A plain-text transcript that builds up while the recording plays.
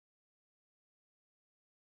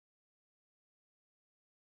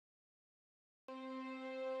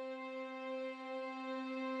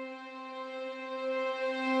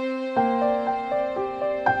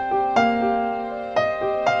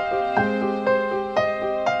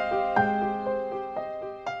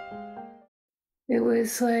It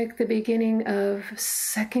was like the beginning of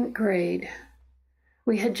second grade.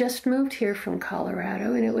 We had just moved here from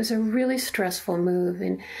Colorado, and it was a really stressful move,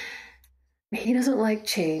 and he doesn't like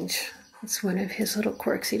change. It's one of his little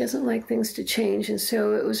quirks. He doesn't like things to change, and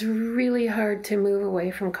so it was really hard to move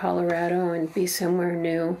away from Colorado and be somewhere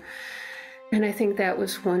new. And I think that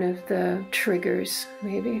was one of the triggers,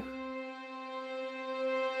 maybe.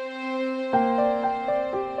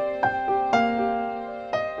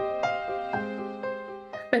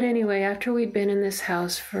 But anyway, after we'd been in this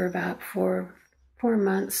house for about four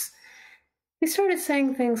months, he started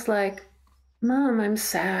saying things like, "Mom, I'm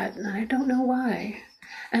sad, and I don't know why."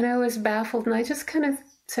 And I was baffled, and I just kind of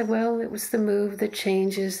said, well, it was the move, the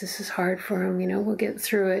changes. This is hard for him, we'll get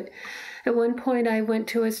through it. At one point, I went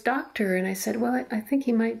to his doctor, and I said, well, I think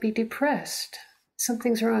he might be depressed.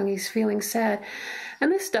 Something's wrong. He's feeling sad.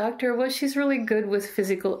 And this doctor, well, she's really good with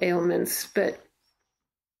physical ailments, but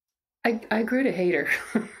I grew to hate her.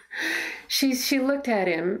 She looked at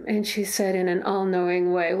him and she said in an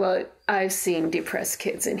all-knowing way, well, I've seen depressed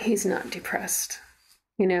kids and he's not depressed.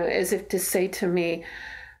 As if to say to me,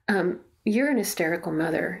 you're an hysterical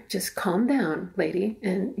mother. Just calm down, lady,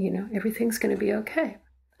 and, everything's going to be okay.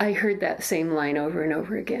 I heard that same line over and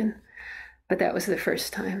over again, but that was the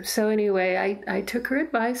first time. So anyway, I took her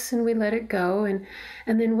advice and we let it go. And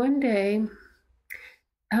then one day,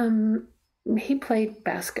 he played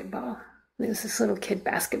basketball. It was this little kid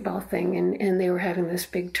basketball thing, and they were having this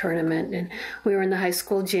big tournament, and we were in the high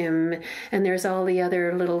school gym, and there's all the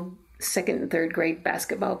other little second and third grade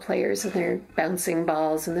basketball players, and they're bouncing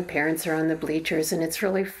balls, and the parents are on the bleachers, and it's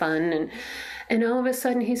really fun. And all of a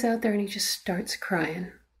sudden, he's out there, and he just starts crying.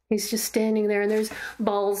 He's just standing there, and there's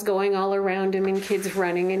balls going all around him, and kids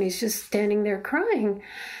running, and he's just standing there crying.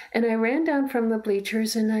 And I ran down from the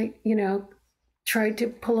bleachers, and I, tried to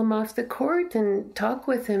pull him off the court and talk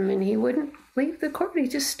with him, and he wouldn't leave the court. He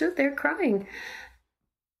just stood there crying.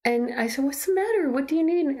 And I said, what's the matter? What do you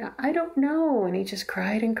need? I don't know. And he just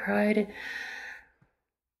cried and cried. And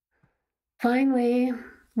finally,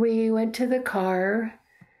 we went to the car,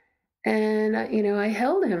 and, I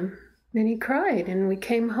held him, and he cried, and we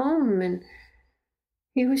came home, and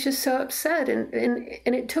he was just so upset. And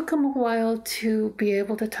it took him a while to be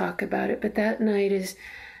able to talk about it. But that night,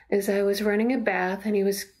 as I was running a bath, and he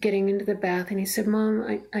was getting into the bath, and he said,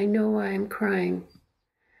 Mom, I know why I'm crying.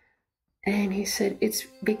 And he said, it's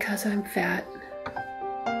because I'm fat.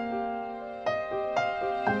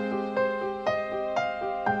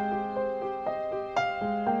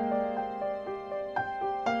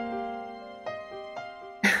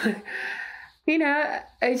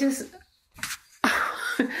 I just,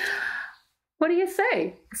 what do you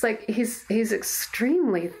say? It's like he's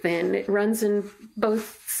extremely thin. It runs in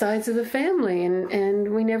both sides of the family,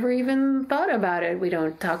 and we never even thought about it. We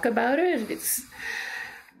don't talk about it. It's,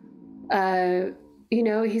 I'm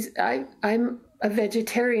a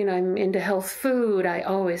vegetarian. I'm into health food. I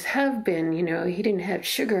always have been. He didn't have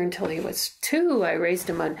sugar until he was 2. I raised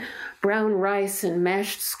him on brown rice and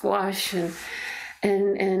mashed squash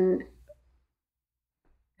and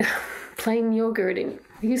plain yogurt, and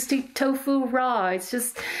he used to eat tofu raw. It's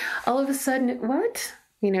just all of a sudden, what?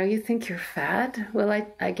 You think you're fat? Well,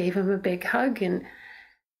 I gave him a big hug, and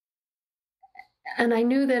I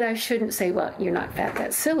knew that I shouldn't say, well, you're not fat,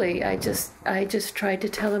 that's silly. I just tried to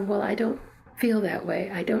tell him, well, I don't feel that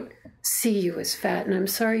way. I don't see you as fat, and I'm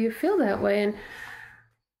sorry you feel that way. And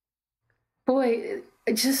boy,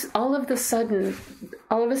 it just all of a sudden,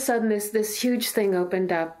 this huge thing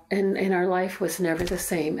opened up, and our life was never the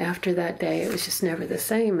same. After that day, it was just never the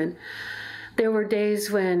same. And there were days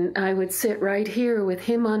when I would sit right here with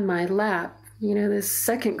him on my lap, this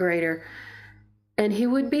second grader, and he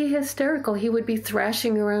would be hysterical. He would be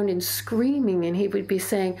thrashing around and screaming, and he would be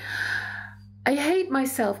saying, I hate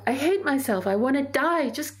myself. I hate myself. I want to die.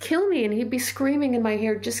 Just kill me. And he'd be screaming in my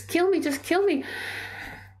ear, just kill me, just kill me.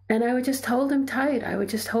 And I would just hold him tight. I would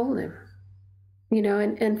just hold him,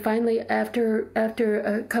 and finally, after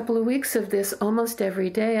a couple of weeks of this, almost every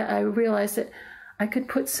day, I realized that I could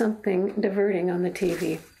put something diverting on the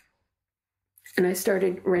TV. And I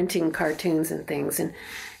started renting cartoons and things. And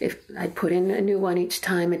if I'd put in a new one each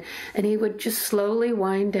time, and he would just slowly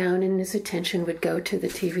wind down, and his attention would go to the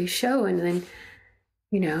TV show. And then,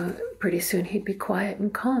 pretty soon he'd be quiet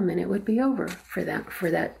and calm, and it would be over for now,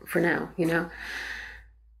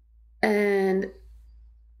 And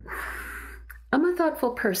I'm a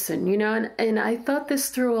thoughtful person, you know, and I thought this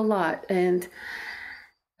through a lot, and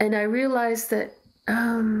I realized that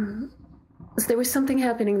there was something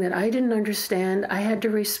happening that I didn't understand. I had to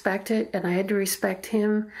respect it, and I had to respect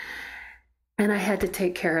him, and I had to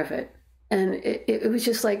take care of it. And it was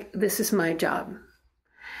just like, this is my job.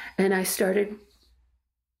 And I started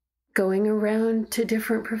going around to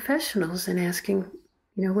different professionals and asking,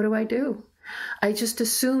 you know, what do I do? I just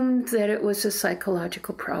assumed that it was a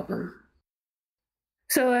psychological problem.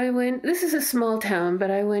 So I went, this is a small town,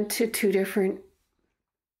 but I went to 2 different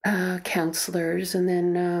counselors, and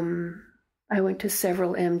then I went to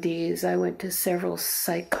several MDs. I went to several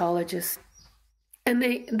psychologists. And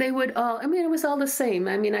they would all, I mean, it was all the same.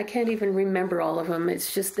 I mean, I can't even remember all of them.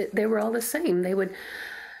 It's just that they were all the same. They would,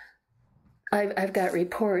 I've got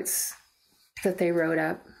reports that they wrote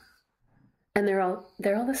up, and they're all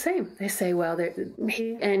the same. They say, well,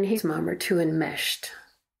 he and his mom are too enmeshed.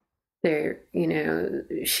 They're, you know,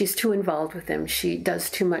 she's too involved with him. She does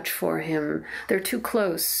too much for him. They're too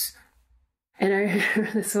close. And I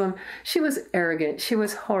remember this one, she was arrogant. She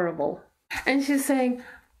was horrible. And she's saying,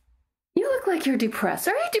 you look like you're depressed.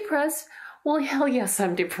 Are you depressed? Well, hell yes,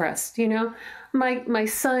 I'm depressed. You know, my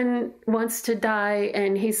son wants to die,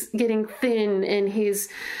 and he's getting thin, and he's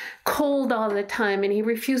cold all the time, and he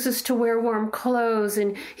refuses to wear warm clothes,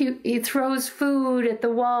 and he throws food at the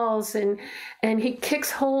walls, and he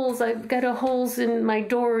kicks holes. I've got holes in my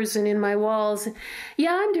doors and in my walls.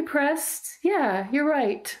 Yeah, I'm depressed. Yeah, you're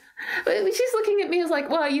right. But she's looking at me as like,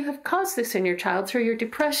 well, you have caused this in your child through your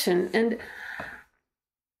depression. And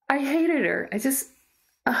I hated her.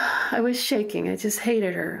 I was shaking. I just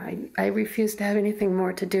hated her. I refused to have anything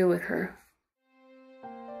more to do with her.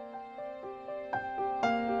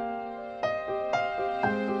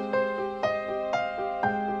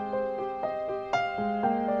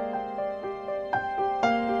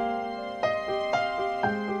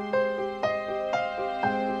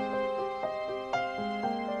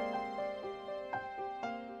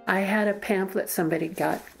 I had a pamphlet somebody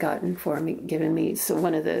gotten for me, given me. So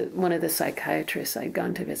one of the psychiatrists I'd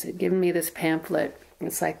gone to visit, given me this pamphlet.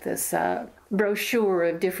 It's like this brochure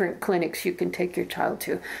of different clinics you can take your child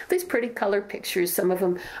to. These pretty color pictures. Some of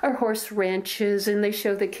them are horse ranches, and they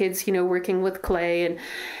show the kids, you know, working with clay.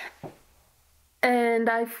 And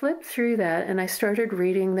I flipped through that, and I started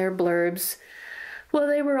reading their blurbs. Well,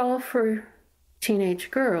 they were all for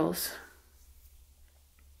teenage girls.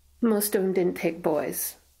 Most of them didn't take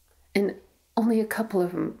boys. And only a couple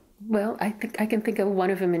of them, well, I think I can think of one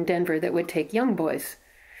of them in Denver that would take young boys.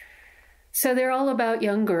 So they're all about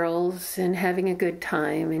young girls and having a good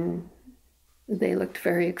time, and they looked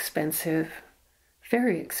very expensive,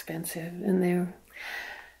 and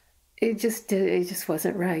it just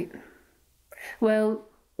wasn't right. Well,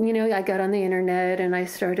 you know, I got on the internet, and I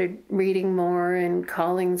started reading more and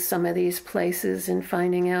calling some of these places and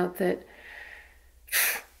finding out that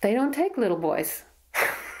they don't take little boys.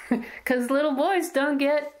 Because little boys don't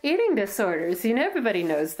get eating disorders. You know, everybody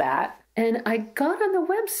knows that. And I got on the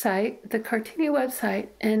website, the Kartini website,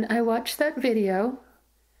 and I watched that video.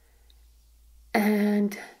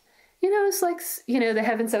 And, you know, it's like, you know, the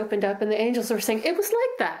heavens opened up and the angels were saying, it was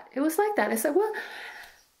like that. It was like that. I said, well,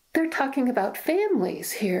 they're talking about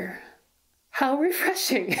families here. How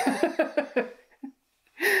refreshing.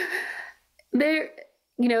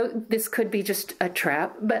 You know, this could be just a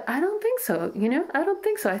trap, but I don't think so. You know, I don't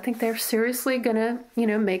think so. I think they're seriously going to, you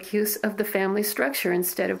know, make use of the family structure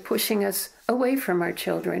instead of pushing us away from our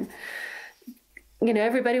children. You know,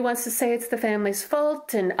 everybody wants to say it's the family's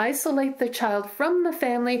fault and isolate the child from the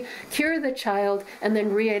family, cure the child, and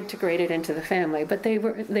then reintegrate it into the family. But they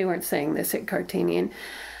weren't saying this at Kartini. And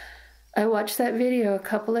I watched that video a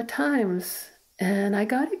couple of times, and I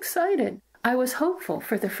got excited. I was hopeful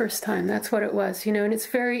for the first time. That's what it was, you know, and it's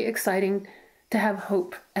very exciting to have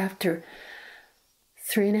hope after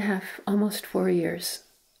 3.5, almost 4 years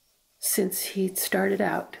since he started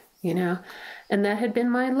out, you know, and that had been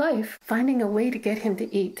my life, finding a way to get him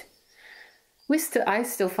to eat. I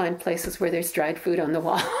still find places where there's dried food on the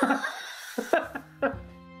wall.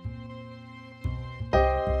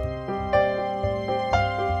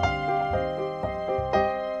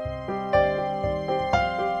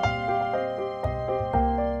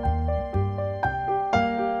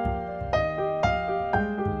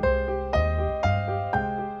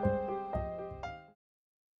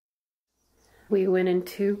 We went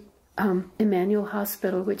into Emmanuel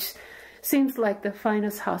Hospital, which seems like the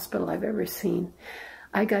finest hospital I've ever seen.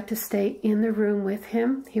 I got to stay in the room with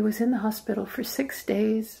him. He was in the hospital for 6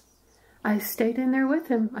 days. I stayed in there with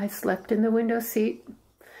him. I slept in the window seat.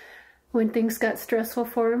 When things got stressful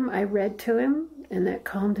for him, I read to him, and that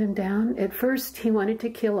calmed him down. At first, he wanted to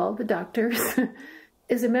kill all the doctors.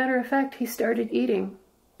 As a matter of fact, he started eating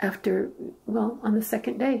after, well, on the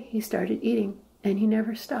second day, he started eating, and he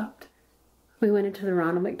never stopped. We went into the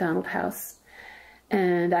Ronald McDonald House,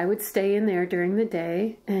 and I would stay in there during the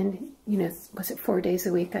day, and, you know, was it 4 days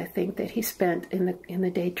a week, I think, that he spent in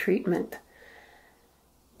the day treatment.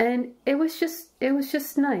 And it was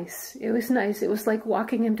just nice. It was nice. It was like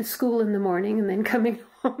walking him to school in the morning and then coming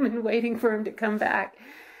home and waiting for him to come back,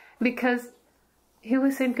 because he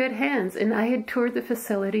was in good hands. And I had toured the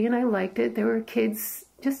facility and I liked it. There were kids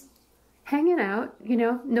just hanging out, you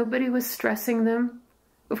know, nobody was stressing them.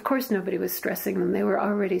 Of course, nobody was stressing them. They were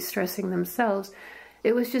already stressing themselves.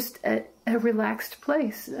 It was just a relaxed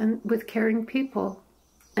place and with caring people.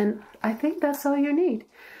 And I think that's all you need.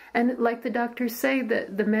 And like the doctors say,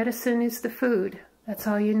 that the medicine is the food. That's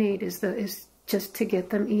all you need is just to get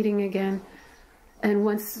them eating again. And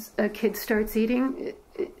once a kid starts eating,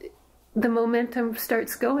 the momentum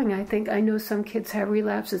starts going. I know some kids have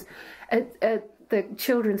relapses. At the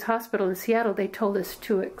Children's Hospital in Seattle, they told us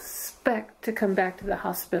to expect to come back to the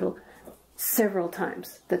hospital several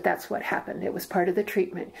times. That's what happened. It was part of the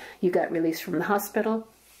treatment. You got released from the hospital,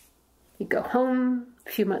 you'd go home, a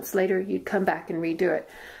few months later, you'd come back and redo it.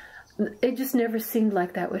 It just never seemed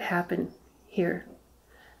like that would happen here.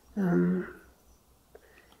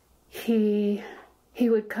 He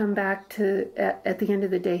would come back to, at the end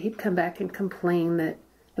of the day, he'd come back and complain that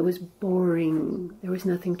it was boring. There was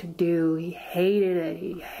nothing to do. He hated it.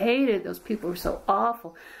 He hated it. Those people were so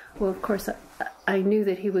awful. Well, of course, I knew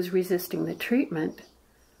that he was resisting the treatment.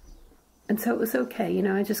 And so it was okay. You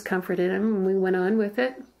know, I just comforted him and we went on with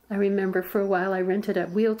it. I remember for a while I rented a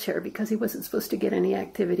wheelchair because he wasn't supposed to get any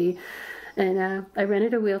activity. And I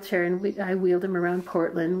rented a wheelchair and I wheeled him around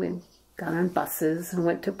Portland. We got on buses and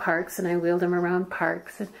went to parks and I wheeled him around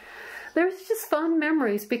parks. And there was just fond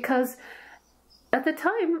memories because at the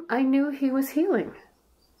time I knew he was healing.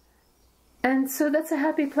 And so that's a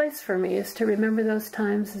happy place for me, is to remember those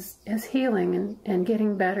times as healing and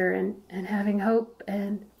getting better and having hope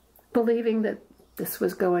and believing that this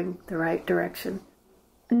was going the right direction.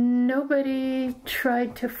 Nobody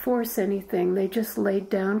tried to force anything. They just laid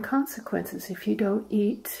down consequences. If you don't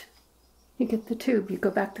eat, you get the tube. You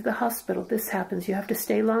go back to the hospital. This happens. You have to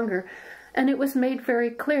stay longer. And it was made very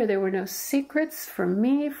clear. There were no secrets from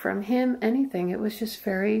me, from him, anything. It was just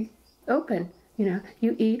very open. You know,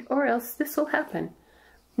 you eat or else this will happen.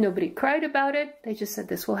 Nobody cried about it. They just said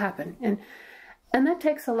this will happen. And that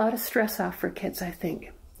takes a lot of stress off for kids, I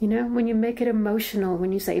think. You know, when you make it emotional,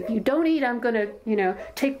 when you say, if you don't eat, I'm going to, you know,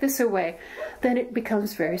 take this away, then it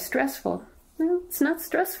becomes very stressful. Well, it's not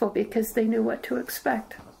stressful because they knew what to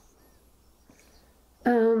expect.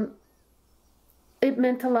 It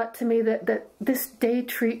meant a lot to me that this day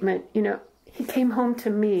treatment, you know, he came home to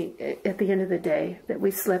me at the end of the day, that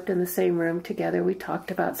we slept in the same room together. We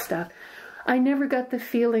talked about stuff. I never got the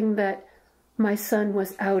feeling that my son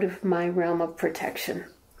was out of my realm of protection.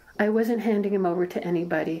 I wasn't handing him over to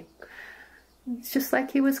anybody. It's just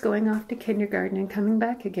like he was going off to kindergarten and coming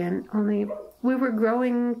back again, only we were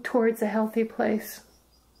growing towards a healthy place.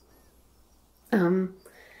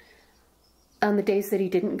 On the days that he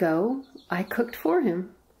didn't go, I cooked for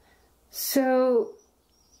him. So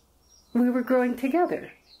we were growing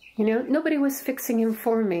together. You know, nobody was fixing him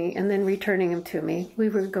for me and then returning him to me. We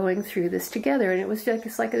were going through this together, and it was like,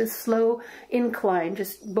 it's like a slow incline,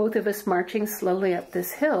 just both of us marching slowly up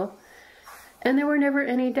this hill. And there were never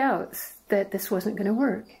any doubts that this wasn't going to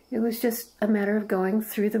work. It was just a matter of going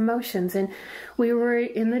through the motions. And we were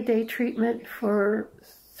in the day treatment for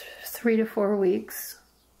 3 to 4 weeks.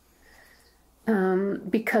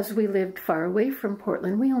 Because we lived far away from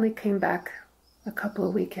Portland, we only came back a couple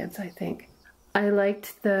of weekends, I think. I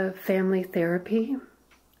liked the family therapy.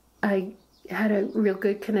 I had a real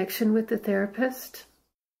good connection with the therapist.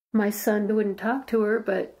 My son wouldn't talk to her,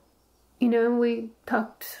 but, you know, we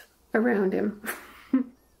talked around him.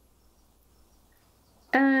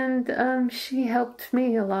 And she helped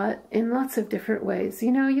me a lot in lots of different ways.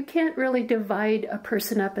 You know, you can't really divide a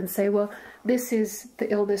person up and say, well, this is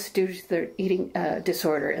the illness due to their eating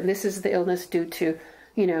disorder, and this is the illness due to,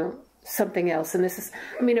 you know, something else. And this is,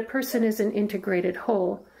 I mean, a person is an integrated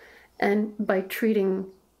whole. And by treating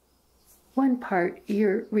one part,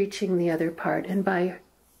 you're reaching the other part. And by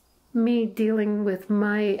me dealing with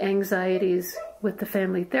my anxieties with the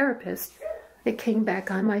family therapist, it came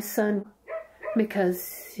back on my son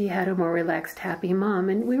because he had a more relaxed, happy mom.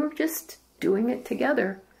 And we were just doing it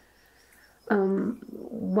together.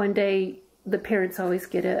 One day, the parents always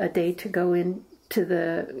get a day to go in to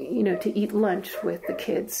to eat lunch with the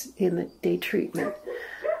kids in the day treatment.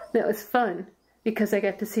 That was fun because I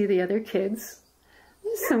got to see the other kids.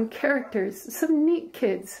 Some characters, some neat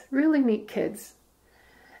kids, really neat kids.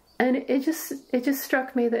 And it just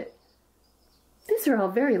struck me that these are all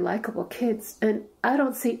very likable kids, and I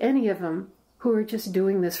don't see any of them who are just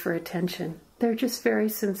doing this for attention. They're just very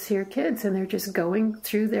sincere kids, and they're just going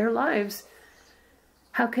through their lives.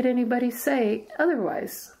 How could anybody say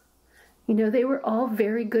otherwise? They were all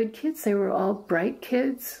very good kids. They were all bright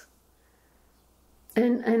kids.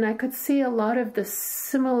 And I could see a lot of the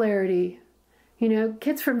similarity,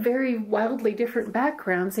 kids from very wildly different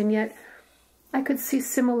backgrounds, and yet I could see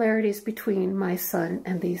similarities between my son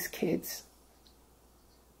and these kids.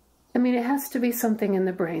 I mean, it has to be something in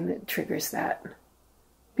the brain that triggers that,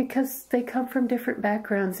 because they come from different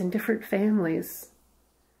backgrounds and different families.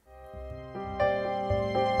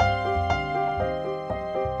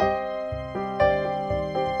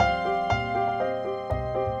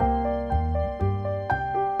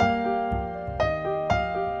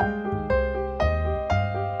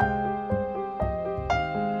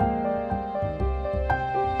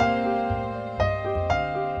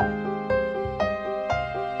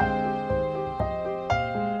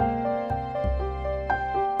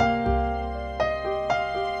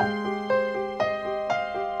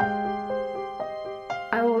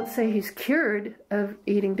 Say he's cured of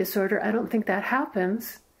eating disorder. I don't think that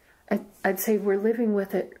happens. I'd say we're living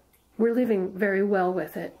with it. We're living very well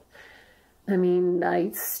with it. I mean,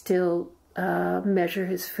 I still measure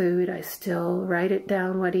his food. I still write it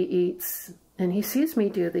down what he eats. And he sees me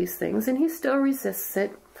do these things, and he still resists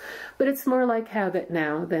it. But it's more like habit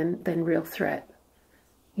now than real threat.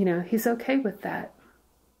 He's okay with that.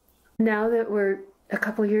 Now that we're a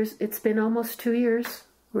couple years, it's been almost 2 years.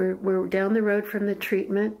 We're down the road from the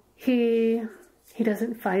treatment. He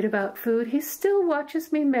doesn't fight about food. He still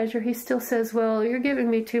watches me measure. He still says, well, you're giving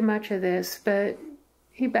me too much of this, but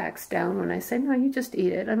he backs down when I say, no, you just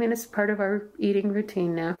eat it. I mean, it's part of our eating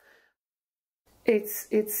routine now. It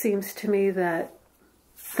seems to me that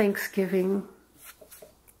Thanksgiving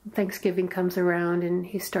comes around and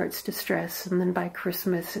he starts to stress, and then by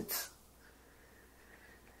Christmas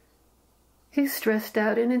he's stressed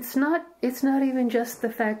out, and it's not even just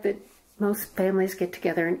the fact that most families get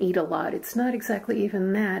together and eat a lot. It's not exactly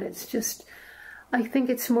even that. It's just, I think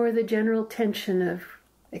it's more the general tension of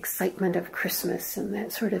excitement of Christmas and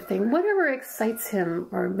that sort of thing. Whatever excites him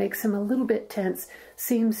or makes him a little bit tense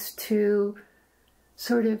seems to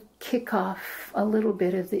sort of kick off a little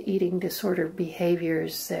bit of the eating disorder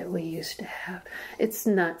behaviors that we used to have. It's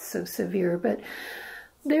not so severe, but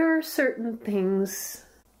there are certain things.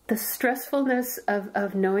 The stressfulness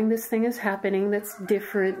of knowing this thing is happening that's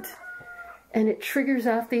different, and it triggers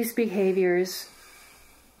off these behaviors,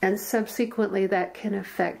 and subsequently that can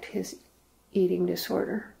affect his eating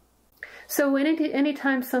disorder. So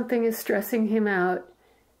anytime something is stressing him out,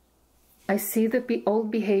 I see the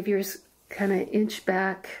old behaviors kind of inch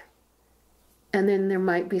back, and then there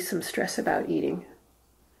might be some stress about eating.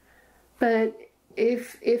 But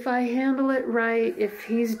if I handle it right, if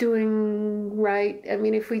he's doing right, I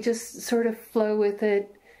mean, if we just sort of flow with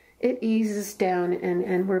it, it eases down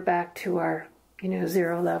and we're back to our,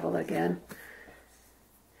 zero level again.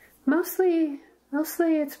 Mostly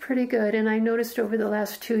it's pretty good. And I noticed over the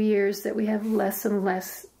last 2 years that we have less and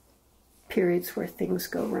less periods where things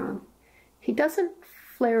go wrong. He doesn't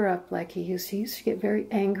flare up like he used to. He used to get very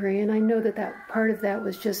angry. And I know that part of that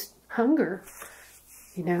was just hunger,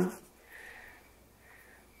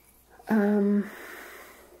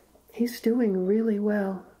 He's doing really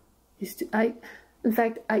well. In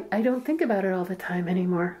fact, I don't think about it all the time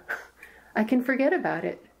anymore. I can forget about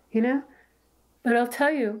it, But I'll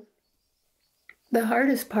tell you, the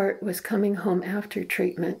hardest part was coming home after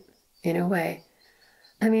treatment, in a way.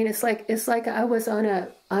 I mean, it's like I was on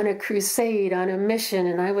a crusade, on a mission,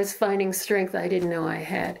 and I was finding strength I didn't know I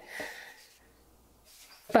had.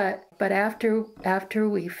 But after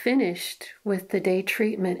we finished with the day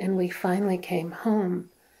treatment and we finally came home,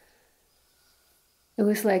 it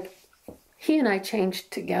was like he and I changed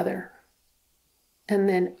together. And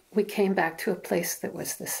then we came back to a place that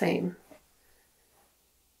was the same.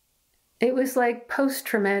 It was like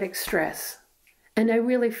post-traumatic stress. And I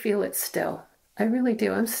really feel it still. I really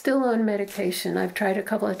do. I'm still on medication. I've tried a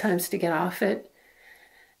couple of times to get off it.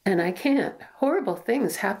 And I can't. Horrible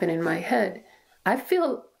things happen in my head.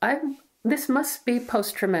 This must be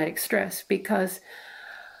post-traumatic stress because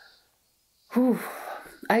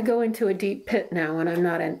I go into a deep pit now when I'm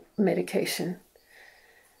not on medication.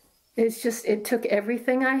 It took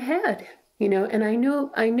everything I had, and I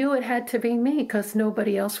knew it had to be me because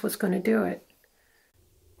nobody else was going to do it.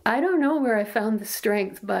 I don't know where I found the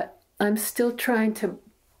strength, but I'm still trying to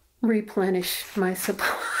replenish my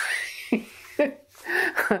supply.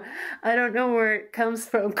 I don't know where it comes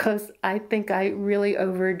from because I think I really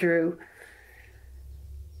overdrew.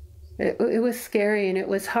 It was scary and it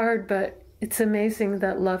was hard, but it's amazing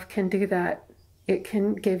that love can do that. It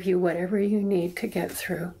can give you whatever you need to get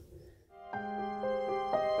through.